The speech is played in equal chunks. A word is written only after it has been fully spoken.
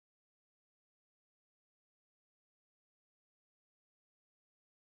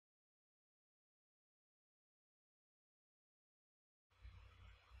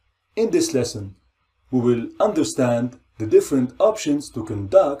In this lesson, we will understand the different options to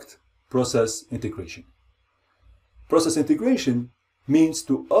conduct process integration. Process integration means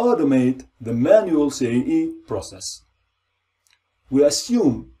to automate the manual CAE process. We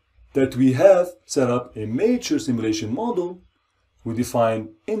assume that we have set up a mature simulation model, we define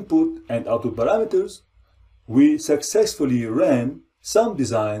input and output parameters, we successfully ran some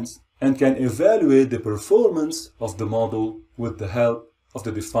designs and can evaluate the performance of the model with the help of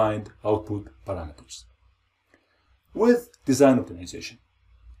the defined output parameters. With design optimization,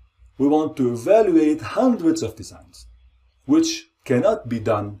 we want to evaluate hundreds of designs, which cannot be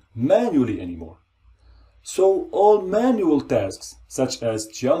done manually anymore. So all manual tasks such as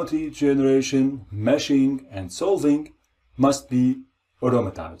geometry generation, meshing, and solving must be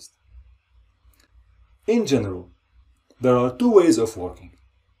automatized. In general, there are two ways of working.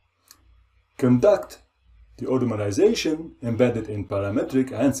 Conduct the automatization embedded in parametric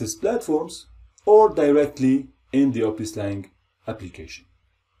Ansys platforms or directly in the optiSLang application.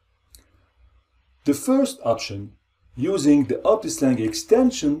 The first option, using the optiSLang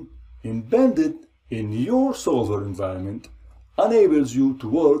extension embedded in your solver environment, enables you to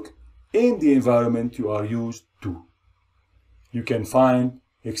work in the environment you are used to. You can find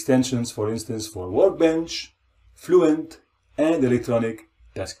extensions, for instance, for Workbench, Fluent, and Electronic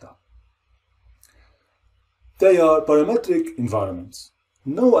Desktop. They are parametric environments.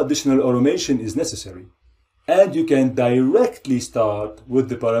 No additional automation is necessary, and you can directly start with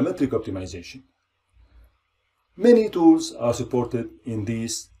the parametric optimization. Many tools are supported in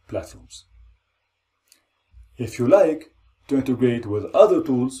these platforms. If you like to integrate with other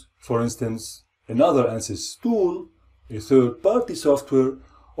tools, for instance, another Ansys tool, a third-party software,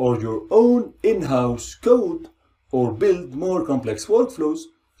 or your own in-house code, or build more complex workflows,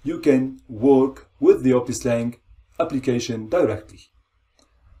 you can work with the optiSLang application directly.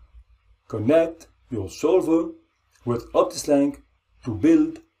 Connect your solver with optiSLang to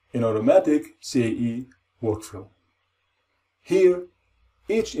build an automatic CAE workflow. Here,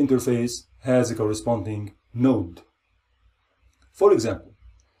 each interface has a corresponding node. For example,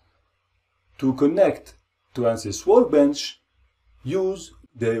 to connect to Ansys Workbench, use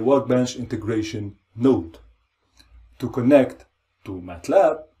the Workbench integration node. To connect to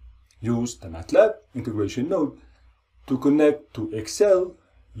MATLAB, use the MATLAB integration node. To connect to Excel,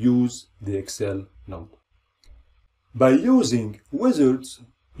 use the Excel node. By using wizards,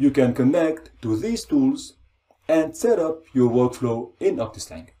 you can connect to these tools and set up your workflow in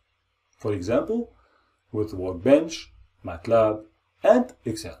optiSLang. For example, with Workbench, MATLAB, and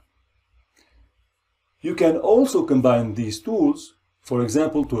Excel. You can also combine these tools, for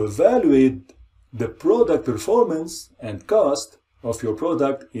example, to evaluate the product performance and cost of your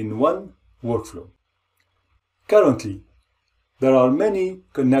product in one workflow. Currently, there are many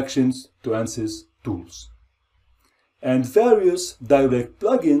connections to Ansys tools and various direct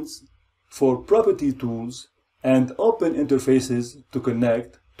plugins for property tools and open interfaces to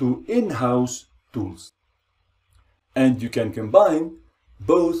connect to in-house tools. And you can combine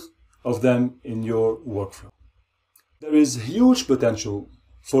both of them in your workflow. There is huge potential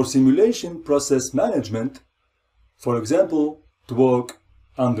for simulation process management, for example, to work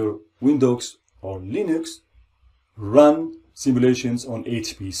under Windows or Linux, run simulations on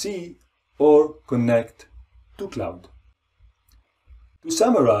HPC, or connect to cloud. To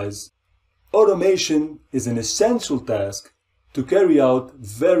summarize, automation is an essential task to carry out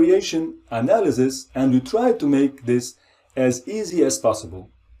variation analysis, and we try to make this as easy as possible,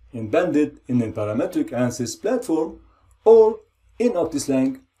 embedded in a parametric Ansys platform or in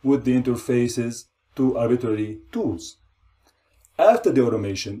optiSLang with the interfaces to arbitrary tools. After the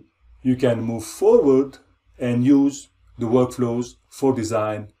automation, you can move forward and use the workflows for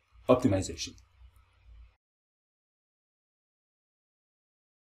design optimization.